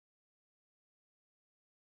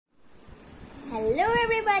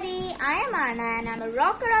everybody, I am Aarna and I am a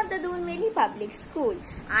rocker of the Doon Public School.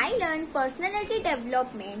 I learned personality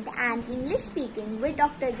development and English speaking with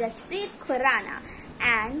Dr JASPREET KHURANA,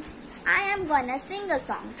 and I am gonna sing a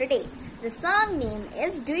song today. The song name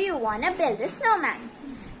is Do You Wanna Build a Snowman?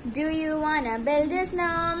 Do you wanna build a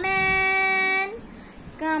snowman?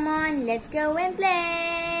 Come on, let's go and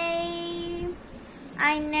play.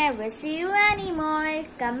 I never see you anymore.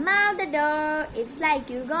 Come out the door, it's like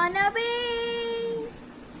you gonna be.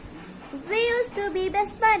 We used to be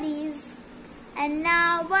best buddies, and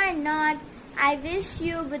now we're not. I wish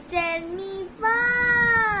you would tell me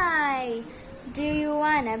why. Do you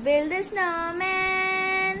wanna build a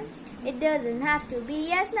snowman? It doesn't have to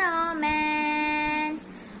be a snowman.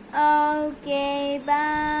 Okay, bye.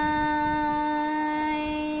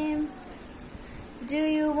 Do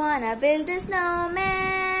you wanna build a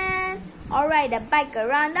snowman or ride a bike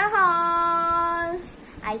around the halls?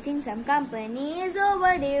 I think some company is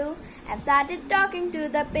overdue. I've started talking to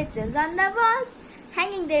the pictures on the walls,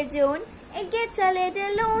 hanging their June. It gets a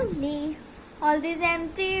little lonely. All these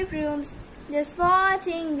empty rooms, just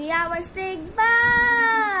watching the hours tick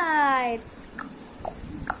by.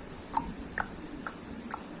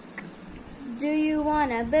 Do you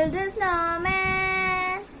wanna build a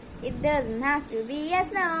snowman? It doesn't have to be a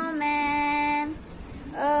snowman.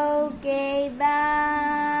 Okay,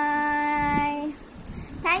 bye.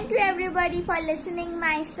 Thank you everybody for listening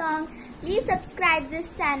my song. Please subscribe this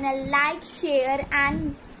channel, like, share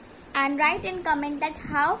and write in comment that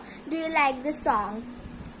how do you like the song.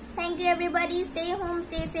 Thank you everybody. Stay home,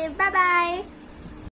 stay safe. Bye bye.